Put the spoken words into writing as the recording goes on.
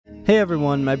Hey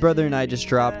everyone, my brother and I just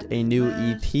dropped a new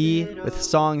EP with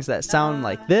songs that sound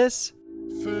like this.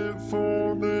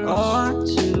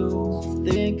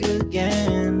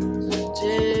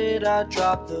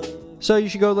 So you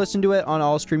should go listen to it on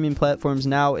all streaming platforms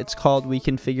now. It's called We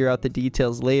Can Figure Out the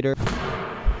Details Later.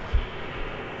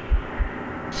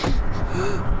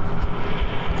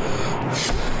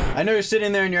 I know you're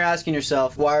sitting there and you're asking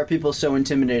yourself, why are people so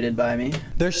intimidated by me?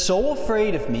 They're so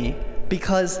afraid of me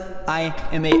because I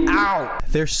am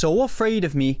They're so afraid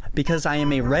of me because I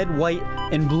am a red, white,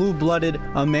 and blue-blooded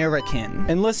American.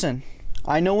 And listen,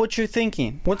 I know what you're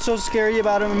thinking. What's so scary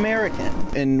about an American?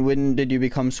 And when did you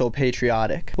become so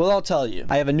patriotic? Well, I'll tell you.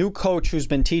 I have a new coach who's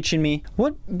been teaching me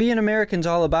what being American's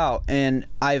all about, and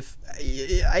I've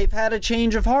had a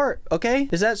change of heart, okay?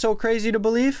 Is that so crazy to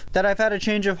believe that I've had a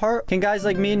change of heart? Can guys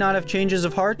like me not have changes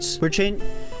of hearts? We're changing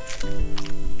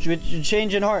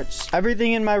hearts.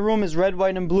 Everything in my room is red,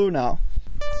 white, and blue now.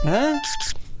 Huh?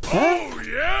 Oh,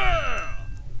 yeah!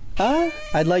 Huh?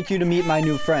 I'd like you to meet my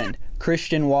new friend,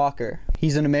 Christian Walker.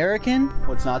 He's an American.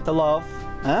 What's not to love?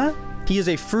 Huh? He is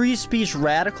a free speech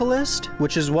radicalist,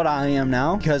 which is what I am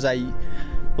now, because I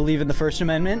believe in the First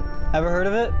Amendment. Ever heard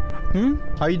of it?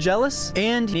 Are you jealous?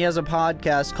 And he has a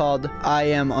podcast called I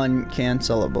Am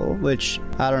Uncancelable, which,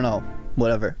 I don't know,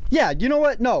 whatever. Yeah, you know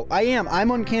what? No, I'm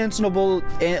uncancelable.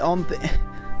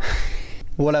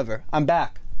 Whatever. I'm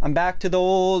back. I'm back to the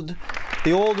old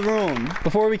room.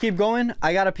 Before we keep going,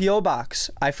 I got a P.O.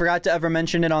 box. I forgot to ever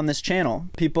mention it on this channel.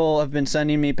 People have been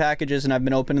sending me packages and I've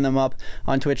been opening them up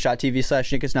on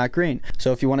twitch.tv/nickisnotgreen.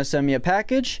 So if you want to send me a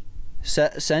package,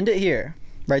 send it here.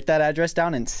 Write that address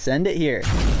down and send it here.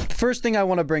 First thing I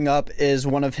want to bring up is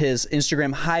one of his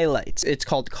Instagram highlights. It's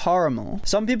called Caramel.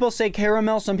 Some people say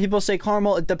caramel, some people say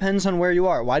caramel. It depends on where you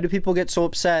are. Why do people get so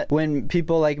upset when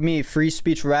people like me, free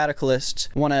speech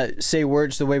radicalists, want to say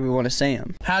words the way we want to say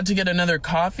them? Had to get another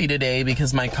coffee today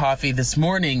because my coffee this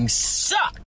morning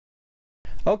sucked.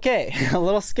 Okay, a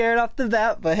little scared off the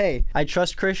bat, but hey, I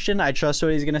trust Christian. I trust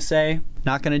what he's gonna say.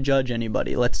 Not gonna judge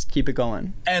anybody. Let's keep it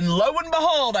going. And lo and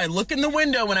behold, I look in the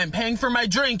window when I'm paying for my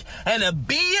drink, and a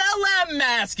BLM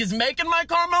mask is making my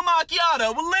caramel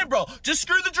macchiato. Well, liberal, just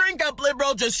screw the drink up,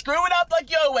 liberal. Just screw it up like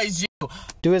you always do.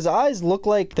 Do his eyes look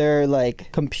like they're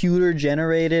like computer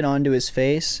generated onto his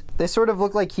face? They sort of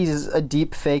look like he's a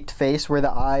deep faked face where the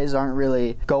eyes aren't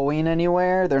really going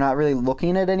anywhere. They're not really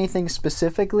looking at anything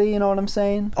specifically, you know what I'm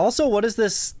saying? Also, what is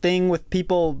this thing with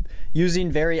people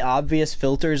using very obvious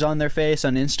filters on their face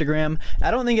on Instagram?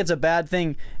 I don't think it's a bad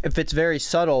thing if it's very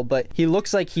subtle, but he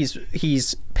looks like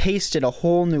he's pasted a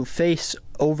whole new face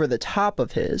over the top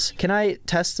of his. Can I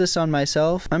test this on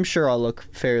myself? I'm sure I'll look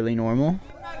fairly normal.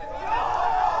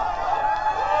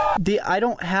 I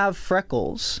don't have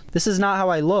freckles. This is not how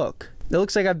I look. It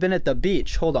looks like I've been at the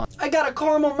beach. Hold on. I got a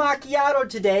caramel macchiato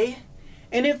today,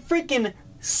 and it freaking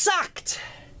sucked.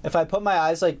 If I put my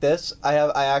eyes like this, I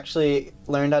actually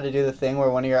learned how to do the thing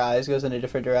where one of your eyes goes in a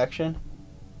different direction.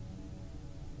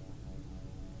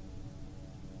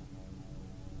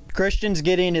 Christian's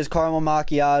getting his caramel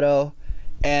macchiato,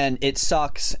 and it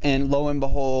sucks, and lo and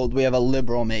behold, we have a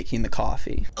liberal making the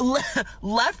coffee.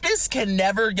 Leftists can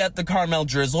never get the caramel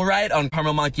drizzle right on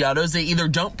caramel macchiatos. They either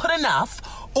don't put enough,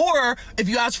 or if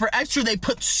you ask for extra, they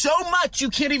put so much you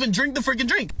can't even drink the freaking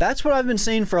drink. That's what I've been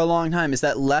saying for a long time, is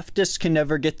that leftists can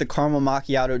never get the caramel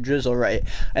macchiato drizzle right.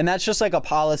 And that's just like a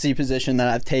policy position that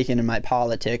I've taken in my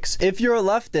politics. If you're a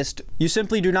leftist, you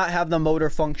simply do not have the motor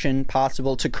function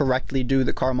possible to correctly do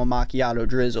the caramel macchiato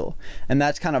drizzle. And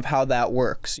that's kind of how that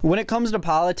works. When it comes to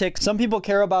politics, some people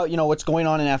care about, you know, what's going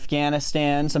on in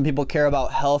Afghanistan. Some people care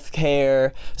about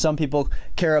healthcare. Some people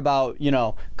care about, you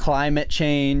know, climate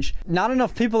change. Not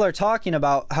enough people are talking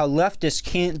about how leftists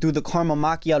can't do the caramel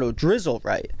macchiato drizzle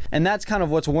right. And that's kind of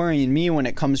what's worrying me when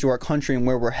it comes to our country and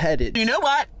where we're headed. You know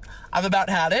what? I've about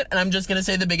had it, and I'm just gonna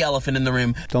say the big elephant in the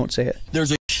room. Don't say it.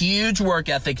 There's a huge work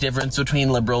ethic difference between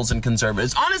liberals and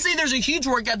conservatives. Honestly, there's a huge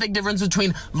work ethic difference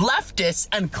between leftists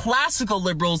and classical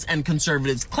liberals and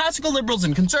conservatives. Classical liberals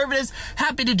and conservatives,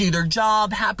 happy to do their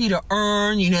job, happy to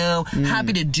earn, you know,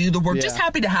 happy to do the work, just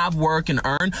happy to have work and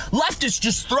earn. Leftists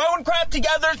just throwing crap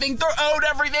together, think they're owed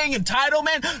everything,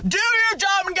 entitlement. Do your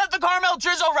job and get the caramel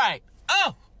drizzle right.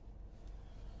 Oh!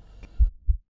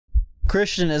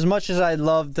 Christian, as much as I'd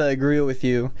love to agree with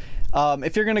you,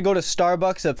 if you're gonna go to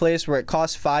Starbucks, a place where it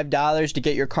costs $5 to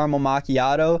get your caramel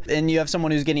macchiato, and you have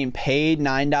someone who's getting paid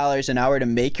 $9 an hour to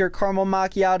make your caramel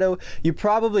macchiato, you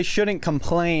probably shouldn't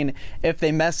complain if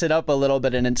they mess it up a little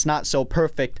bit and it's not so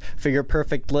perfect for your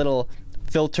perfect little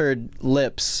filtered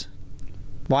lips.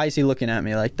 Why is he looking at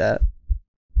me like that?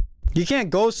 You can't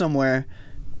go somewhere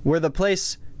where the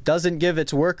place doesn't give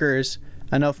its workers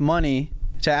enough money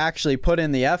to actually put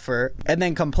in the effort and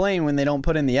then complain when they don't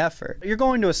put in the effort. You're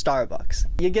going to a Starbucks.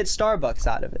 You get Starbucks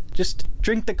out of it. Just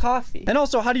drink the coffee. And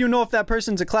also, how do you know if that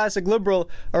person's a classic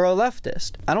liberal or a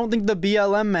leftist? I don't think the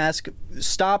BLM mask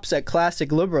stops at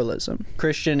classic liberalism.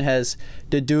 Christian has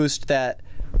deduced that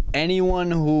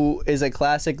anyone who is a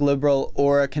classic liberal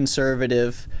or a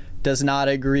conservative does not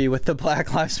agree with the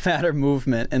Black Lives Matter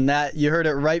movement, and that you heard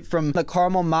it right from the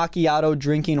caramel macchiato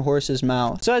drinking horse's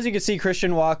mouth. So as you can see,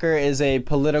 Christian Walker is a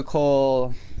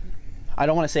political, I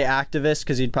don't want to say activist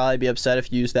because he'd probably be upset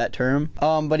if you use that term,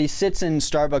 but he sits in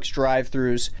Starbucks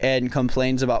drive-thrus and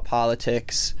complains about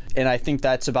politics, and I think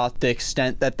that's about the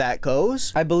extent that that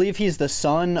goes. I believe he's the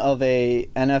son of a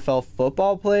NFL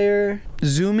football player.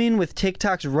 Zooming with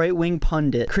TikTok's right-wing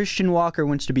pundit, Christian Walker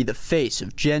wants to be the face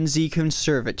of Gen Z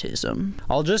conservatism.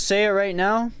 I'll just say it right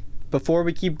now, before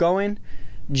we keep going,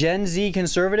 Gen Z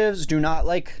conservatives do not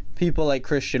like people like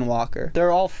Christian Walker.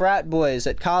 They're all frat boys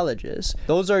at colleges.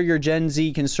 Those are your Gen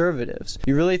Z conservatives.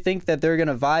 You really think that they're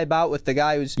gonna vibe out with the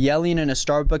guy who's yelling in a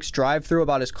Starbucks drive-thru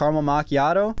about his caramel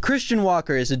macchiato? Christian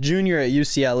Walker is a junior at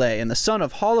UCLA and the son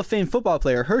of Hall of Fame football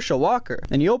player Herschel Walker.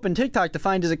 And he opened TikTok to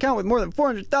find his account with more than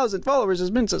 400,000 followers has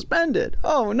been suspended.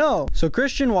 Oh no. So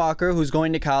Christian Walker, who's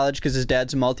going to college because his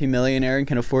dad's a multimillionaire and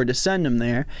can afford to send him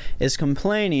there, is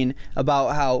complaining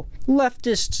about how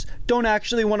leftists don't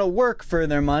actually want to work for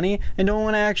their money and don't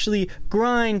want to actually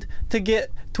grind to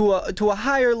get to a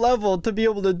higher level to be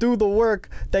able to do the work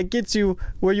that gets you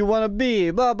where you want to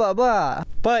be, blah blah blah.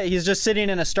 But he's just sitting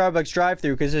in a Starbucks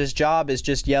drive-thru because his job is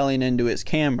just yelling into his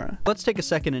camera. Let's take a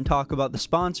second and talk about the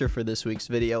sponsor for this week's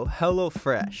video,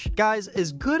 HelloFresh. Guys,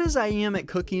 as good as I am at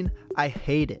cooking, I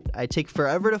hate it. I take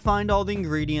forever to find all the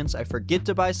ingredients, I forget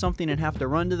to buy something and have to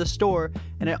run to the store,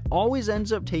 and it always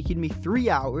ends up taking me 3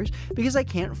 hours because I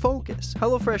can't focus.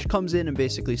 HelloFresh comes in and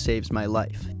basically saves my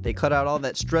life. They cut out all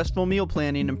that stressful meal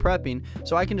planning and prepping,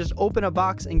 so I can just open a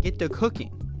box and get to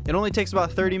cooking. It only takes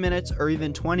about 30 minutes or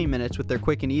even 20 minutes with their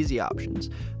quick and easy options.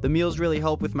 The meals really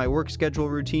help with my work schedule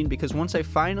routine because once I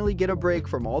finally get a break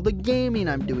from all the gaming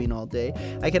I'm doing all day,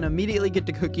 I can immediately get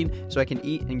to cooking so I can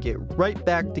eat and get right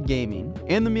back to gaming.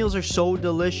 And the meals are so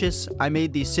delicious. I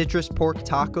made these citrus pork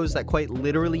tacos that quite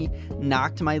literally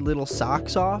knocked my little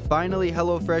socks off. Finally,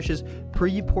 HelloFresh's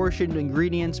pre-portioned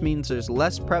ingredients means there's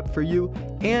less prep for you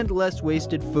and less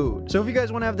wasted food. So if you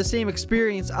guys want to have the same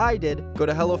experience I did, go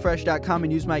to HelloFresh.com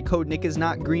and use my code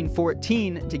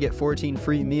nickisnotgreen14 to get 14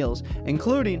 free meals,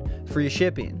 including free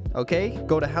shipping, okay?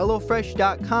 Go to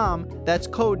HelloFresh.com, that's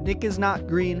code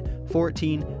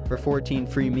nickisnotgreen14 for 14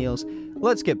 free meals.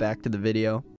 Let's get back to the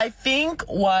video. I think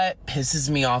what pisses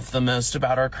me off the most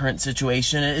about our current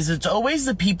situation is it's always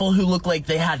the people who look like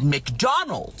they had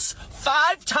McDonald's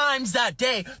 5 times that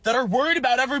day that are worried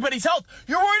about everybody's health.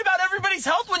 You're worried about everybody's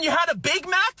health when you had a Big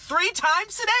Mac 3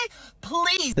 times today?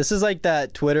 Please. This is like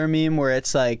that Twitter meme where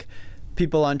it's like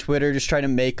people on Twitter just try to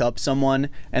make up someone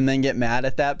and then get mad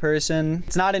at that person.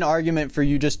 It's not an argument for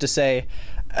you just to say,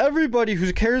 everybody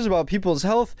who cares about people's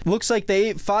health looks like they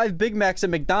ate 5 Big Macs at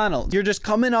McDonald's. You're just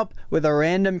coming up with a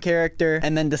random character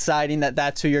and then deciding that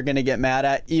that's who you're gonna get mad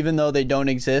at, even though they don't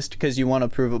exist, because you want to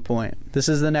prove a point. This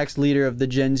is the next leader of the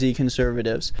Gen Z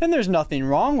conservatives. And there's nothing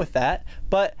wrong with that,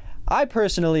 but I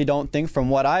personally don't think, from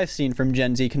what I've seen from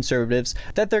Gen Z conservatives,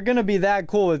 that they're gonna be that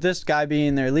cool with this guy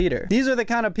being their leader. These are the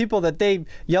kind of people that they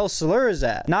yell slurs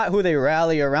at, not who they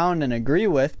rally around and agree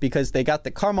with because they got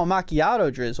the caramel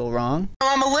macchiato drizzle wrong.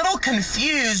 I'm a little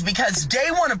confused because day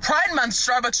 1 of Pride Month,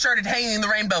 Starbucks started hanging the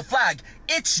rainbow flag.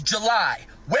 It's July.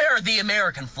 Where are the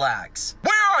American flags?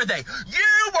 Where are they?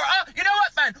 You know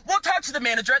what, fine. We'll talk to the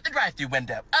manager at the drive-thru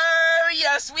window. Oh,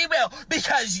 yes, we will.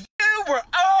 Because you were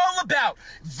all about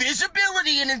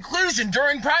visibility and inclusion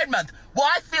during Pride Month. Well,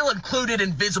 I feel included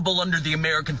and visible under the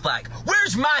American flag.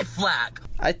 Where's my flag?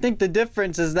 I think the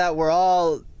difference is that we're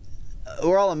all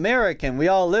American. We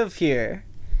all live here.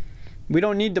 We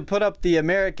don't need to put up the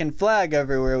American flag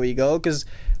everywhere we go because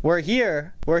we're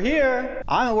here. We're here.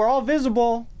 We're all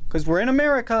visible. Because we're in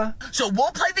America. So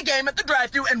we'll play the game at the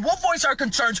drive-thru and we'll voice our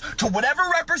concerns to whatever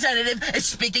representative is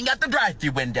speaking at the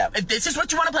drive-thru window. If this is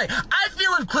what you want to play, I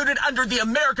feel included under the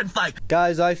American flag.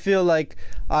 Guys, I feel like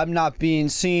I'm not being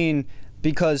seen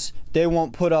because they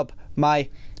won't put up my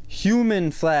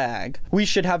human flag. We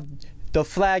should have the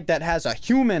flag that has a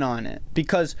human on it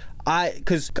because I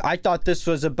thought this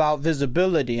was about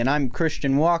visibility and I'm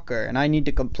Christian Walker and I need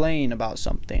to complain about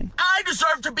something. I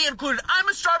deserve to be included. I'm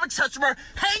a Starbucks customer.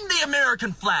 Hang the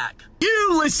American flag.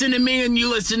 You listen to me and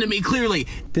you listen to me clearly.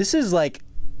 This is like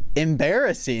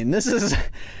embarrassing. This is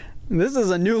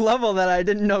a new level that I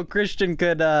didn't know Christian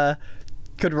could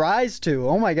could rise to.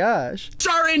 Oh my gosh. It's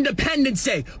our Independence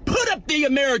Day. Put up the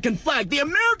American flag. The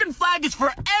American flag is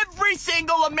for every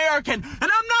single American. And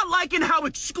I'm not liking how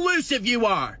exclusive you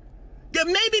are. Yeah,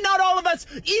 maybe not all of us,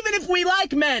 even if we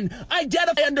like men,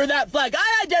 identify under that flag.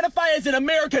 I identify as an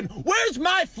American. Where's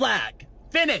my flag?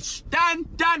 Finish. Done.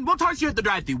 Done. We'll talk to you at the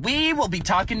drive-thru. We will be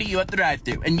talking to you at the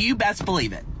drive-thru, and you best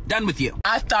believe it. Done with you.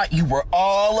 I thought you were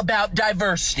all about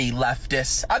diversity,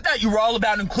 leftists. I thought you were all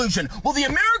about inclusion. Well, the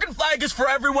American flag is for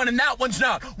everyone, and that one's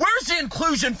not. Where's the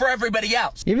inclusion for everybody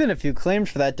else? Even if you claimed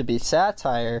for that to be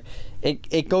satire,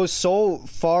 it goes so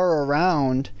far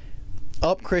around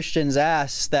up Christian's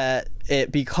ass that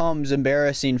it becomes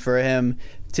embarrassing for him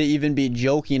to even be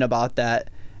joking about that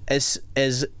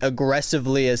as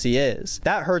aggressively as he is.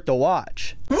 That hurt to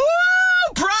watch. Woo!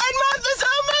 Pride Month is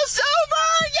almost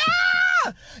over!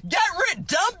 Yeah!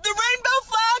 Dump the rainbow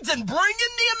flags and bring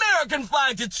in the American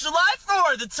flags. It's July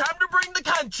 4th. It's time to bring the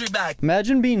country back.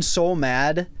 Imagine being so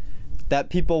mad that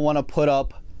people want to put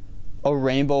up a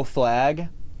rainbow flag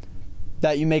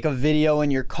that you make a video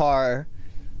in your car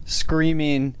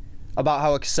screaming about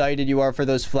how excited you are for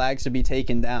those flags to be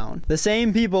taken down. The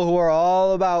same people who are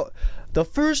all about the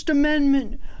First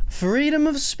Amendment, freedom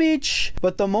of speech,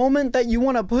 but the moment that you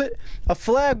want to put a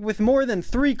flag with more than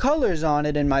 3 colors on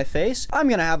it in my face, I'm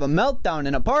gonna have a meltdown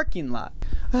in a parking lot.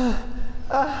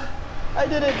 I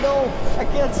didn't know. I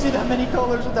can't see that many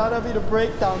colors without having a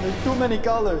breakdown. There's too many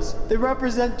colors. They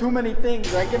represent too many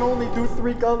things. I can only do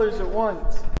 3 colors at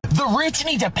once. The rich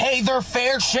need to pay their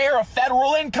fair share of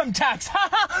federal income tax.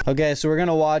 Okay, so we're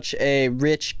gonna watch a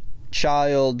rich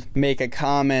child make a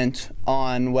comment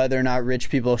on whether or not rich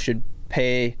people should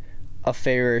pay a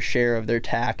fairer share of their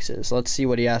taxes. Let's see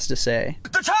what he has to say.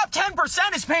 The top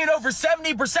 10% is paying over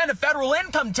 70% of federal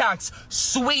income tax,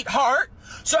 sweetheart.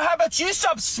 So how about you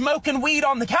stop smoking weed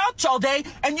on the couch all day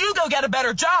and you go get a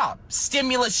better job?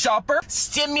 Stimulus shopper,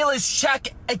 stimulus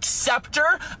check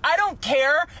acceptor. I don't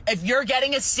care if you're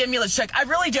getting a stimulus check. I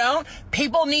really don't.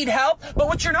 People need help. But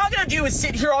what you're not going to do is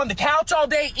sit here on the couch all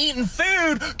day eating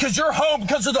food because you're home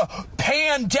because of the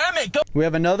pandemic. We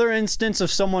have another instance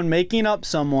of someone making up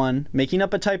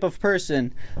a type of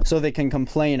person so they can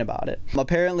complain about it.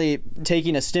 Apparently,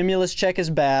 taking a stimulus check is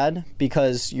bad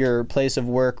because your place of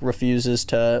work refuses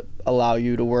to allow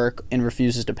you to work and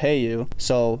refuses to pay you.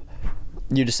 So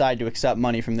you decide to accept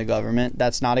money from the government.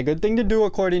 That's not a good thing to do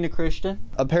according to Christian.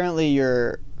 Apparently,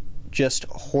 you're just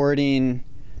hoarding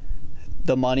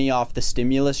the money off the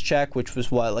stimulus check, which was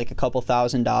what, like a couple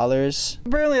 $1,000s?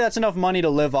 Apparently that's enough money to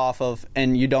live off of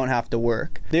and you don't have to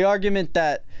work. The argument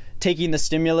that taking the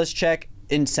stimulus check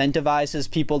incentivizes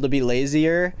people to be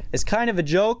lazier is kind of a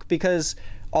joke because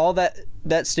all that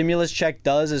stimulus check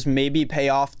does is maybe pay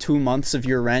off 2 months of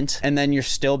your rent and then you're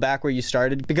still back where you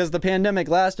started because the pandemic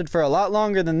lasted for a lot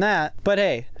longer than that. But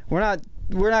hey, we're not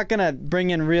gonna bring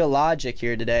in real logic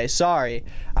here today. Sorry,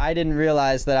 I didn't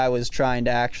realize that I was trying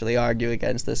to actually argue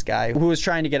against this guy who was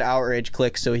trying to get outrage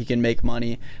clicks so he can make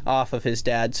money off of his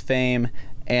dad's fame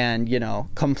and, you know,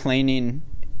 complaining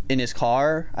in his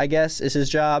car, I guess, is his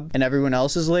job, and everyone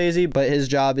else is lazy, but his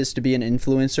job is to be an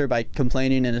influencer by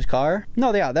complaining in his car.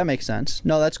 No, yeah, that makes sense.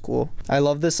 No, that's cool. I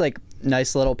love this, like,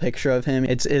 nice little picture of him.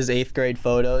 It's his 8th grade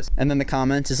photos. And then the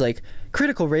comment is like,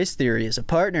 critical race theory is a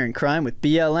partner in crime with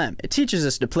BLM. It teaches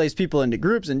us to place people into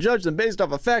groups and judge them based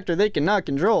off a factor they cannot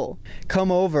control.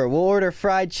 Come over, we'll order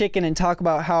fried chicken and talk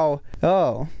about how,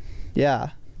 oh,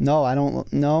 yeah. No, I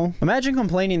don't know. Imagine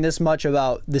complaining this much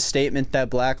about the statement that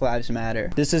Black Lives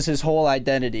Matter. This is his whole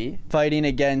identity, fighting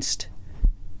against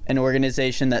an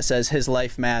organization that says his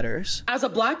life matters. As a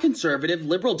black conservative,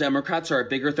 liberal Democrats are a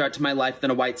bigger threat to my life than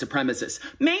a white supremacist.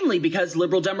 Mainly because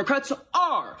liberal Democrats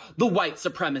are the white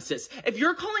supremacists. If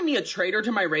you're calling me a traitor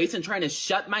to my race and trying to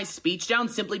shut my speech down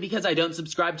simply because I don't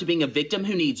subscribe to being a victim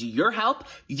who needs your help,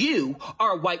 you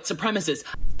are a white supremacist.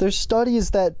 There's studies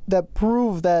that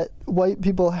prove that white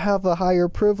people have a higher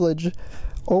privilege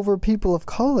over people of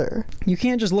color. You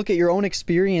can't just look at your own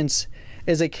experience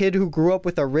as a kid who grew up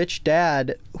with a rich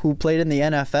dad who played in the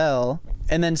NFL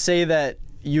and then say that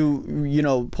you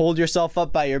know, pulled yourself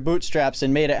up by your bootstraps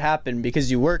and made it happen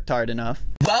because you worked hard enough.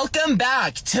 Welcome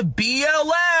back to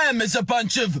BLM is a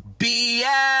bunch of BSLM.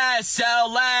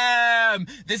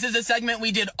 This is a segment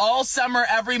we did all summer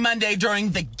every Monday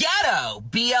during the ghetto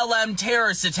BLM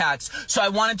terrorist attacks. So I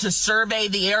wanted to survey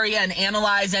the area and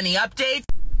analyze any updates.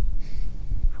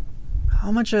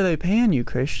 How much are they paying you,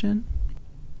 Christian?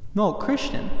 No,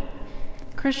 Christian,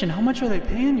 how much are they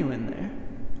paying you in there?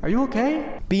 Are you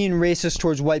okay? Being racist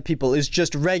towards white people is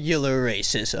just regular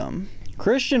racism.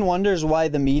 Christian wonders why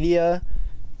the media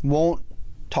won't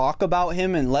talk about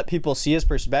him and let people see his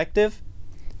perspective.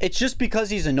 It's just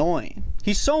because he's annoying.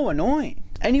 He's so annoying.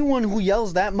 Anyone who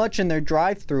yells that much in their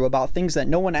drive-thru about things that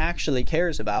no one actually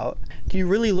cares about. Do you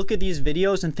really look at these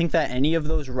videos and think that any of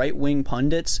those right-wing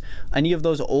pundits, any of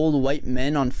those old white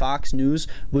men on Fox News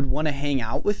would want to hang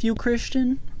out with you,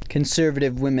 Christian?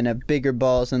 Conservative women have bigger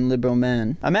balls than liberal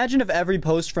men. Imagine if every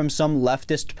post from some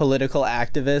leftist political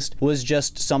activist was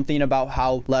just something about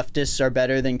how leftists are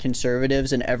better than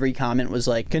conservatives, and every comment was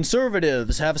like,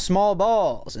 conservatives have small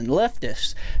balls and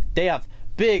leftists, they have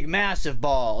big, massive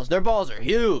balls. Their balls are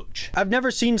huge. I've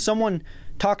never seen someone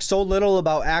talk so little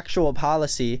about actual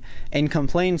policy and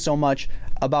complain so much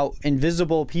about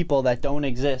invisible people that don't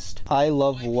exist. I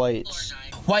love whites.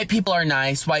 White people are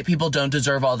nice. White people don't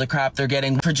deserve all the crap they're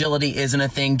getting. Fragility isn't a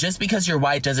thing. Just because you're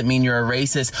white doesn't mean you're a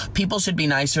racist. People should be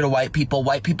nicer to white people.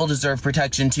 White people deserve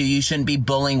protection too. You shouldn't be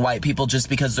bullying white people just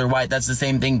because they're white. That's the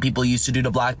same thing people used to do to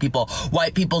black people.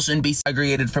 White people shouldn't be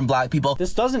segregated from black people.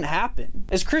 This doesn't happen.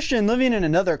 Is Christian living in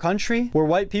another country where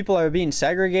white people are being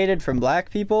segregated from black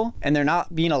people and they're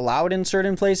not being allowed in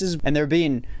certain places and they're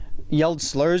being yelled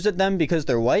slurs at them because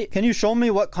they're white? Can you show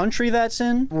me what country that's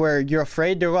in where you're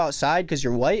afraid to go outside because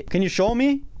you're white? Can you show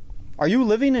me? Are you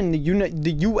living in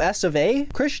the US of A,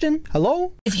 Christian?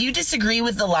 Hello? If you disagree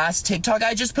with the last TikTok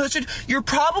I just posted, you're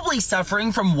probably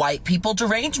suffering from white people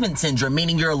derangement syndrome,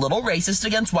 meaning you're a little racist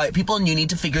against white people and you need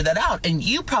to figure that out. And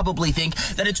you probably think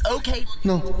that it's okay.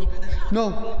 No.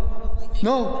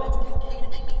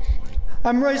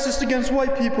 I'm racist against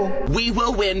white people. We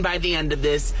will win by the end of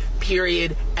this.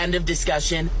 Period. End of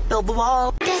discussion. Build the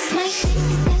wall.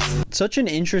 Such an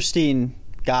interesting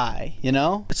guy, you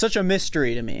know? It's such a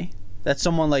mystery to me that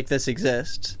someone like this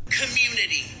exists.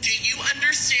 Community. Do you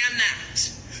understand that?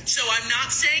 So I'm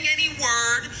not saying any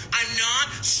word. I'm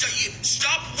not.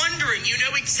 Stop wondering. You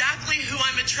know exactly who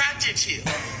I'm attracted to.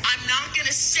 I'm not going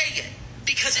to say it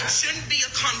because it shouldn't be a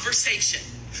conversation.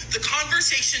 The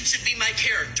conversation should be my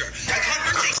character.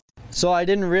 So I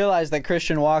didn't realize that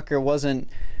Christian Walker wasn't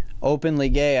openly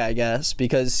gay, I guess,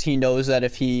 because he knows that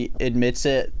if he admits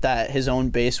it, that his own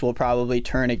base will probably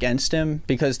turn against him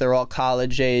because they're all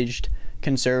college-aged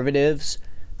conservatives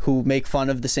who make fun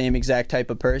of the same exact type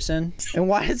of person. And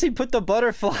why does he put the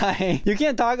butterfly? You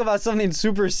can't talk about something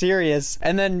super serious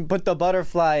and then put the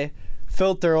butterfly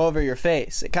filter over your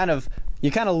face. You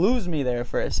kind of lose me there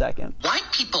for a second. White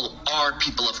people are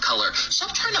people of color.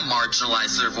 Stop trying to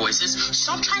marginalize their voices.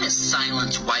 Stop trying to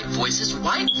silence white voices.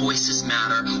 White voices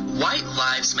matter. White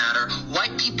lives matter.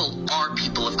 White people are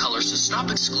people of color, so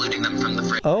stop excluding them from the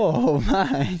phrase. Oh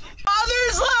my.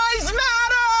 Fathers' lives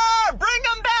matter! Bring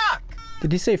them back!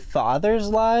 Did he say fathers'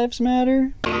 lives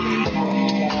matter?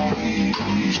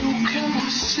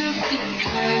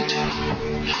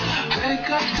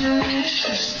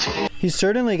 He's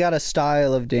certainly got a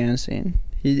style of dancing.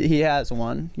 He has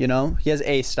one, you know? He has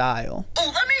a style.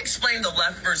 Oh, let me explain the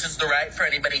left versus the right for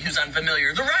anybody who's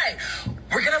unfamiliar. The right,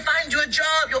 we're gonna find you a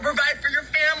job, you'll provide for your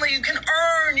family, you can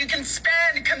earn, you can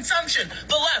spend, consumption.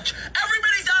 The left,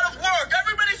 everybody's out of work,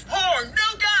 everybody's poor,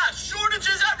 no gas,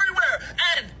 shortages everywhere,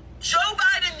 and Joe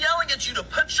Biden yelling at you to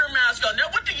put your mask on. Now,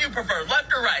 what do you prefer,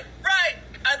 left or right? Right,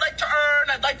 I'd like to earn,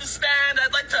 I'd like to spend,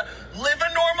 I'd like to live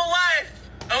a normal life.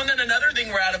 Oh, and then another thing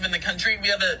we're out of in the country, we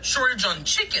have a shortage on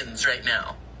chickens right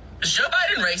now. Is Joe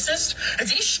Biden racist? Is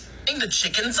he shitting the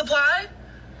chicken supply?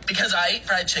 Because I eat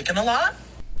fried chicken a lot?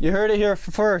 You heard it here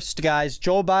first, guys.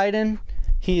 Joe Biden,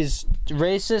 he's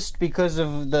racist because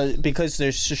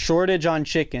there's a shortage on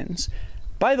chickens.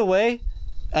 By the way,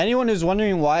 anyone who's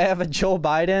wondering why I have a Joe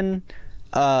Biden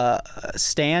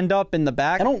stand up in the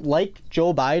back, I don't like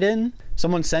Joe Biden.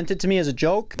 Someone sent it to me as a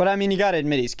joke, but I mean, you gotta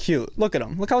admit he's cute. Look at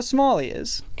him. Look how small he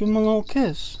is. Give him a little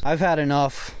kiss. I've had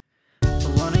enough. I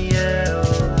wanna yell,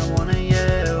 I wanna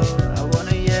yell, I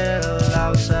wanna yell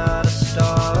outside of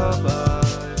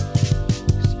Starbucks.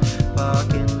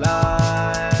 Parking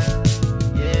lot.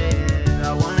 Yeah,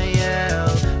 I wanna yell,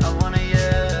 I wanna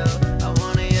yell, I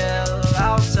wanna yell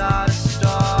outside of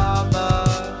Starbucks.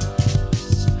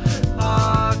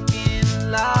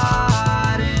 Parking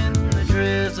lot in the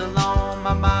drizzle on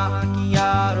my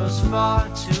macchiato's far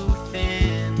too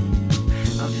thin.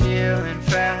 I'm feeling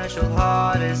fragile,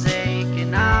 heart is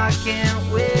aching, I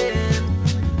can't win.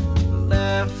 The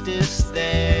leftists,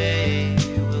 they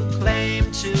will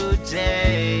claim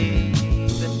today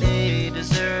that they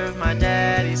deserve my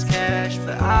daddy's cash,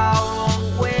 but I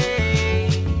won't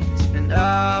wait. And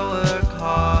I work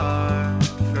hard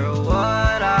for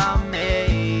what I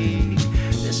make.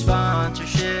 The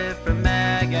sponsorship from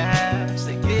MAGA hats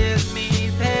that give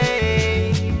me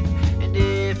paid. And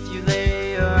if you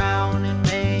lay around and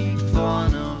make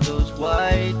fun of those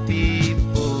white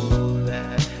people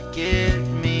that get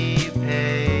me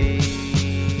paid.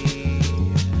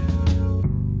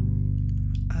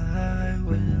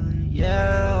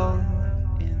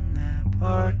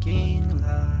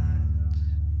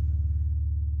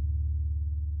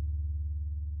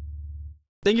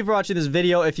 Thank you for watching this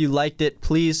video. If you liked it,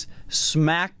 please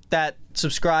smack that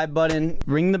subscribe button,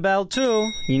 ring the bell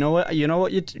too. You know what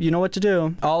to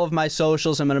do. All of my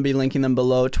socials, I'm going to be linking them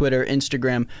below: Twitter,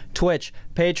 Instagram, Twitch,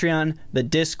 Patreon, the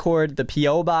Discord, the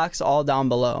PO box, all down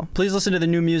below. Please listen to the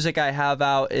new music I have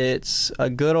out. It's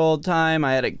a good old time.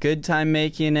 I had a good time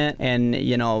making it, and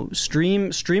you know,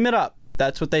 stream it up.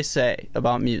 That's what they say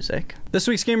about music. This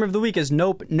week's Gamer of the Week is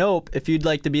Nope Nope. If you'd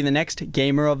like to be the next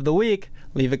Gamer of the Week,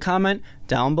 leave a comment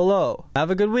down below. Have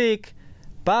a good week.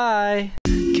 Bye.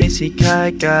 Casey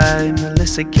Kai Guy,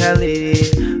 Melissa Kelly,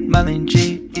 Marlene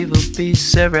G, Evil B,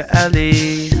 Sarah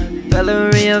Alley,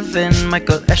 Valeria Vin,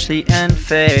 Michael, Ashley, and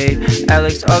Faye,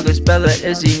 Alex, August, Bella,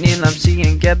 Izzy, Neelam, C,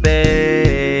 and Gabby.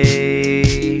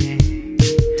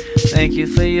 Thank you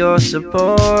for your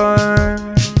support,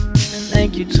 and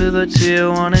thank you to the tier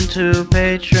 1 and 2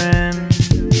 patrons.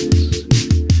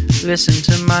 Listen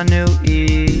to my new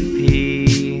EP.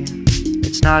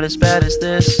 It's not as bad as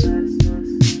this.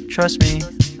 Trust me.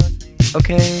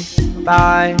 Okay,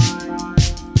 bye.